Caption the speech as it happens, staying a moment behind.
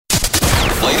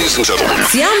Ladies and gentlemen,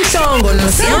 Siyamhlongo no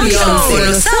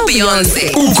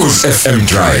Beyonce. Ukhozi FM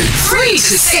Drive. 3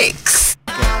 to 6.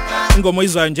 Ingoma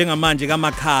izwayo njengamanje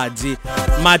kaMakhadzi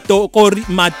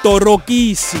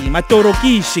Matorokishi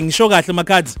ngisho kahle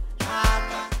Makhadzi.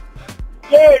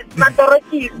 Yes,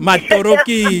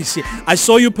 Matorokishi. I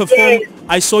saw you perform. Yes.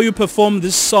 I saw you perform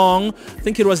this song. I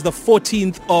think it was the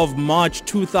 14th of March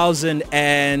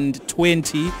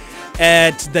 2020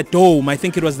 at the Dome. I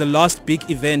think it was the last big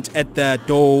event at the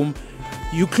Dome.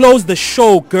 You closed the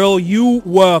show, girl. You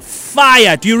were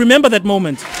fire. Do you remember that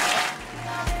moment?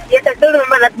 Yes, I still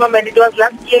remember that moment. It was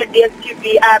last year,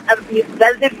 DSTV,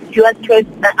 Music Viewers Choice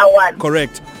Award.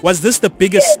 Correct. Was this the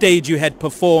biggest stage you had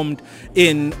performed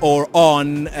in or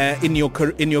on in your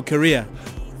career?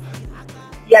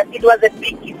 Yes, it was a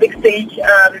big stage,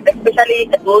 especially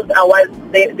those awards.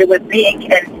 They were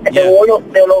big, and the whole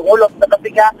of South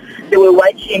Africa, they were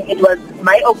watching. It was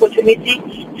my opportunity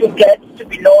to get to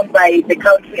be known by the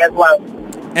country as well.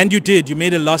 And you did. You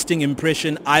made a lasting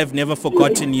impression. I've never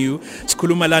forgotten you.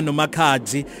 Sikhuluma la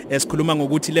noMakhadzi, sikhuluma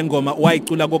ngokuthi lengoma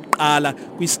wayicula kokuqala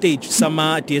kwi-stage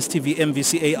sama DSTV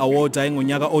MVCA Awards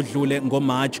ayengonyaka odlule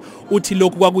ngoMarch. Uthi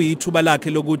lokhu kwakuyithuba lakhe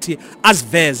lokuthi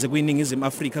asiveze kwiningizimu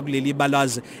Afrika kuleli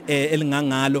balazi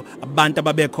elingangalo abantu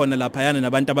ababekhona lapha yana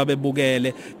nabantu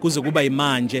ababebukele kuze kuba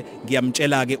imanje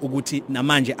ngiyamtshela ke ukuthi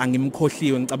namanje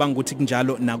angimkhohliwe ngicabanga ukuthi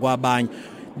kunjalo nakwabanye.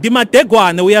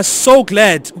 Dimadegwana, we are so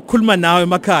glad ukukhuluma nawe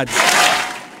Makhadzi.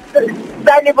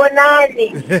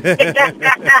 Sanibonani.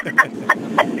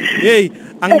 Hey,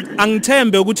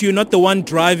 angithembe ukuthi you're not the one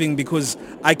driving because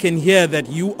I can hear that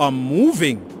you are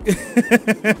moving.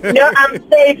 No, I'm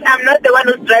safe. I'm not the one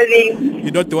who's driving.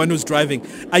 You're not the one who's driving.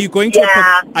 Are you going to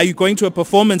are you going to a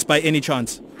performance by any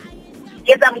chance?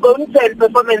 Yes, I'm going to a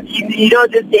performance. You know,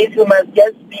 these days we must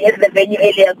just be at the venue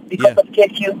earlier because of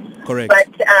curfew. Correct. But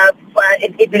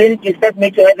it didn't disturb me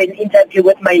to have an interview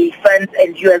with my friends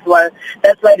and you as well.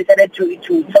 That's why I decided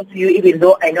to talk to you, even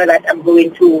though I know that I'm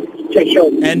going to a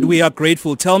show. And we are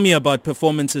grateful. Tell me about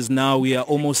performances now. We are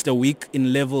almost a week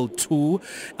in level 2.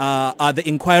 Are the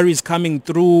inquiries coming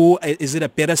through? Is it a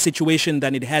better situation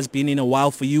than it has been in a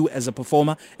while for you as a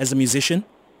performer, as a musician?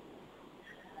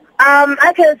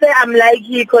 I can say I'm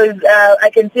lucky because I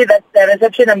can see that the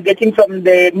reception I'm getting from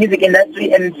the music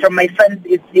industry and from my friends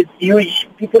is huge.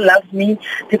 People love me.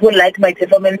 People like my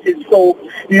performances. So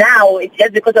now it's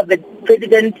just because of the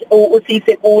president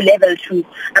OCCO level 2.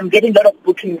 I'm getting a lot of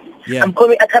bookings. Yeah. I'm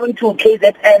coming to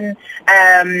KZN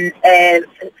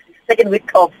second week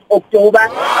of October.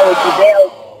 I will be there.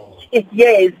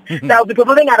 Yes, so I'll be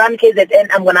performing around KZN.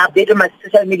 I'm gonna update on my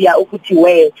social media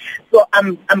where. So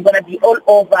I'm gonna be all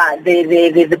over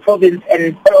the province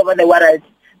and all over the world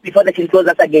before they can close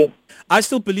us again. I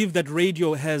still believe that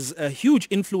radio has a huge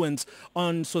influence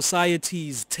on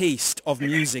society's taste of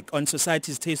music,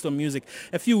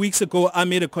 A few weeks ago, I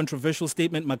made a controversial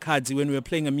statement, Makhadzi, when we were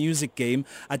playing a music game.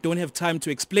 I don't have time to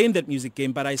explain that music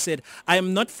game, but I said, I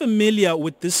am not familiar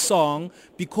with this song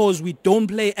because we don't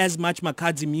play as much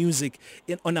Makhadzi music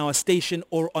on our station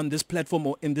or on this platform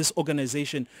or in this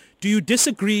organization. Do you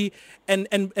disagree? And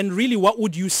really, what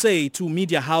would you say to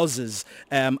media houses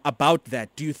about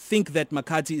that? Do you think that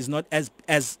Makhadzi is not as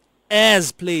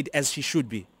played as she should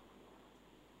be?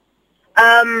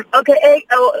 Okay,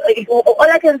 all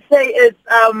I can say is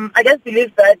I just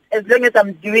believe that as long as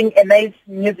I'm doing a nice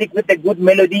music with a good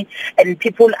melody and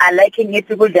people are liking it,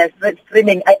 people they're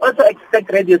streaming, I also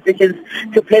expect radio stations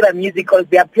to play my music because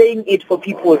they are playing it for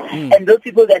people, and those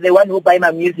people are the one who buy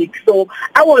my music. So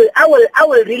I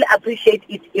will really appreciate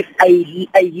it if I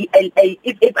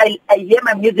hear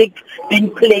my music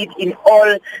being played in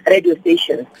all radio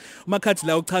stations. Makhadzi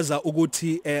la uchaza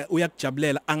ukuthi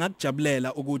uyakujabulela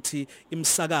angakujabulela ukuthi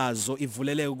imsakazo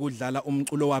ivulele ukudlala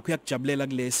umculo wakho uyakujabulela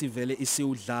kulesi vele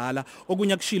isiudlala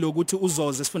okunye akushilo ukuthi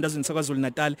uzoze sifundazweni sakwaZulu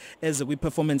Natal eze kwi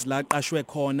performance la qashwe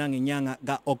khona ngenyanga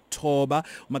kaOctober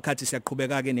Makhadzi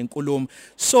siyaqhubeka ke nenkulumo.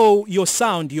 So your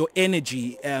sound, your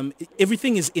energy,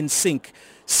 everything is in sync.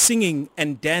 Singing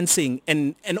and dancing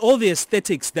and all the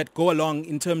aesthetics that go along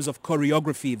in terms of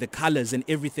choreography, the colors and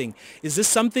everything. Is this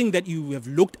something that you have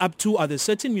looked up to? Are there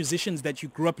certain musicians that you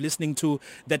grew up listening to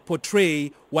that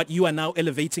portray what you are now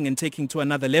elevating and taking to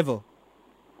another level?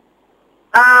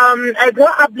 I grew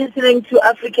up listening to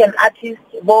African artists,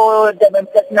 Bo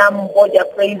Platinum, Bo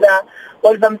Fraser,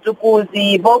 Bo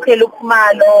Nomculi, Bo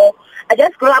Kelukmalo. I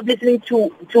just grew up listening to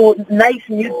nice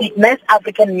music, nice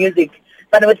African music.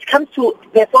 But when it comes to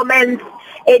performance,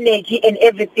 energy, and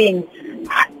everything,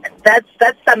 that's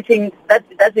something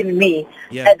that's in me.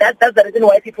 Yeah. That's the reason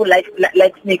why people like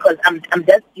me, because I'm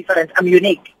just different. I'm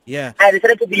unique. Yeah. I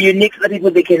decided to be unique so that people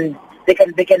they can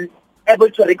able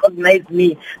to recognize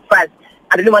me first.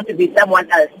 I didn't want to be someone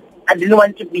else. I didn't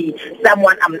want to be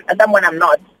someone I'm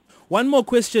not. One more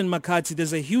question, Makhadzi.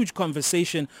 There's a huge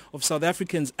conversation of South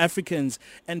Africans,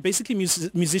 and basically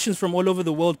musicians from all over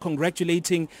the world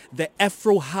congratulating the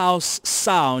Afro House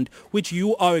sound, which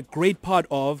you are a great part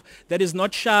of, that is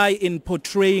not shy in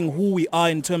portraying who we are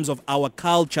in terms of our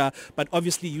culture, but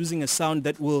obviously using a sound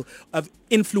that will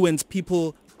influence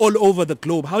people all over the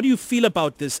globe. How do you feel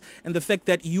about this and the fact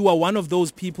that you are one of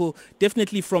those people,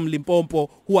 definitely from Limpopo,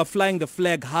 who are flying the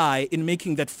flag high in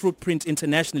making that footprint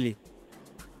internationally?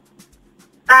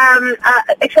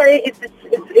 Actually,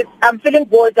 I'm feeling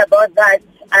good about that,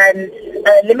 and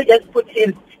let me just put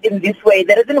it in this way.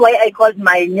 The reason why I called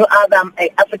my new album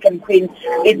African Queen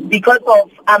is because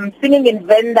of I'm singing in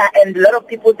Venda, and a lot of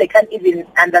people, they can't even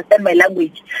understand my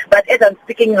language. But as I'm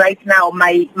speaking right now,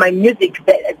 my music,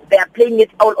 they are playing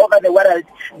it all over the world.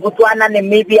 Botswana,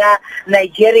 Namibia,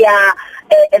 Nigeria,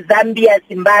 Zambia,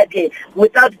 Zimbabwe,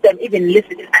 without them even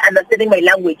understanding my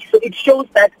language. So it shows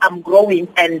that I'm growing,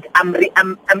 and I'm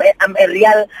a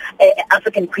real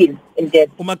African queen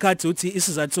indeed. Makhadzi uthi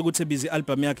isizathu sokuthi busy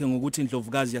album yakhe ngokuthi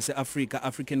Indlovukazi yase-Africa,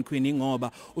 African Queen,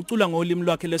 ingoba ucula ngolimi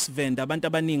lwakhe lwesivenda, abantu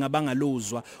abaningi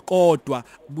abangaluzwa, kodwa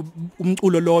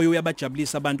umculo loyo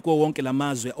uyabajabulisa abantu kuwo wonke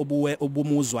lamazwe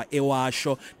obumuzwa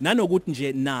ewasho, nanokuthi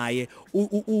nje naye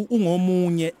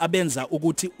ungomunye abenza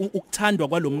ukuthi ukuthandwa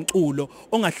kwalomculo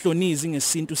ongahlonizi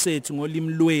ngesintu sethu,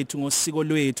 ngolimi lwethu, ngosiko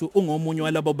lwethu, ungomunye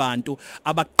walabo bantu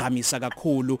abagqamisa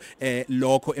kakhulu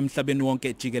lokho emhlabeni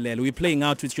wonke jikelele. We're playing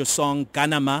out with your song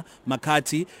Ganama,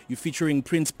 Makhadzi. You're featuring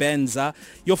Prince Benza.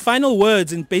 Your final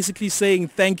words in basically saying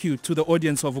thank you to the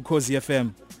audience of Ukhozi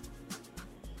FM.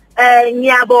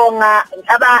 Ngiyabonga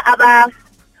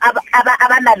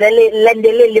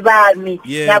abanalendeleli bami,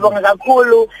 ngiyabonga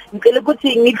kakhulu. Ngicela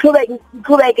ukuthi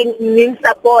ngiqhubeke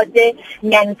ngisupport,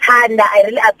 ngiyangithanda. I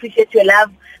really appreciate your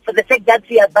love for the fact that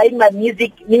you are buying my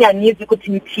music. Mina music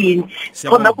ukuthi ngithini,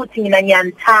 khona ukuthi mina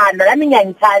ngiyangithanda, nami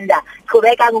ngiyangithanda.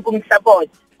 Qhubeka ngikusupport.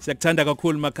 Siyakuthanda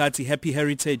kakhulu Makhadzi. Happy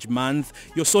Heritage Month.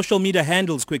 Your social media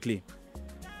handles quickly.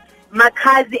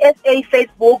 Makhadzi SA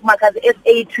Facebook, Makhadzi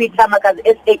SA Twitter, Makhadzi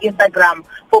SA Instagram.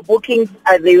 For bookings,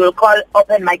 they will call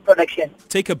Open Mic Production.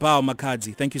 Take a bow,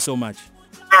 Makhadzi. Thank you so much.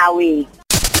 We.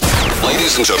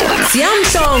 Ladies and gentlemen,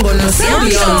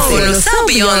 Nomculi no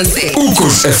Beyonce.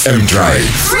 Ukhozi FM Drive.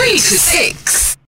 3 to 6.